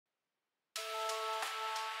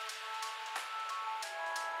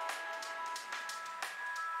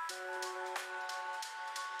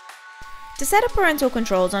To set up parental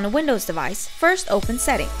controls on a Windows device, first open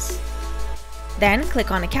Settings. Then click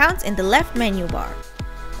on Accounts in the left menu bar.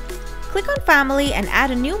 Click on Family and add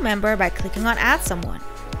a new member by clicking on Add Someone.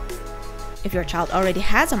 If your child already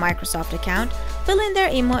has a Microsoft account, fill in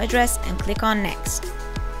their email address and click on Next.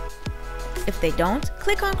 If they don't,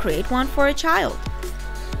 click on Create one for a child.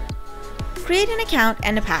 Create an account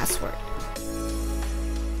and a password.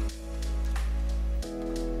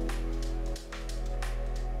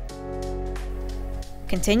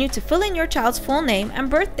 Continue to fill in your child's full name and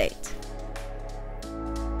birth date.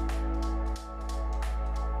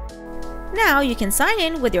 Now you can sign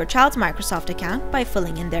in with your child's Microsoft account by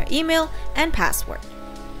filling in their email and password.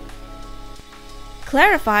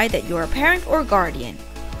 Clarify that you are a parent or guardian,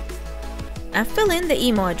 and fill in the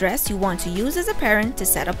email address you want to use as a parent to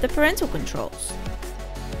set up the parental controls.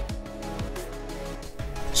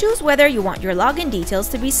 Choose whether you want your login details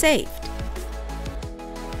to be saved.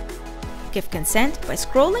 Give consent by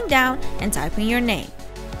scrolling down and typing your name.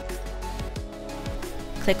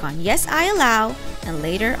 Click on Yes, I allow, and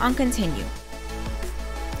later on Continue.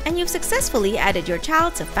 And you've successfully added your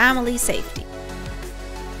child to Family Safety.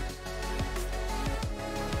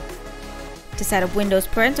 To set up Windows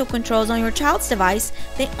parental controls on your child's device,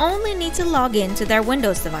 they only need to log in to their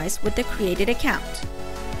Windows device with the created account.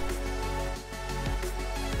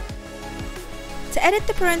 To edit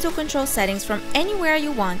the parental control settings from anywhere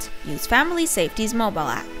you want, use Family Safety's mobile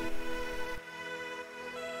app.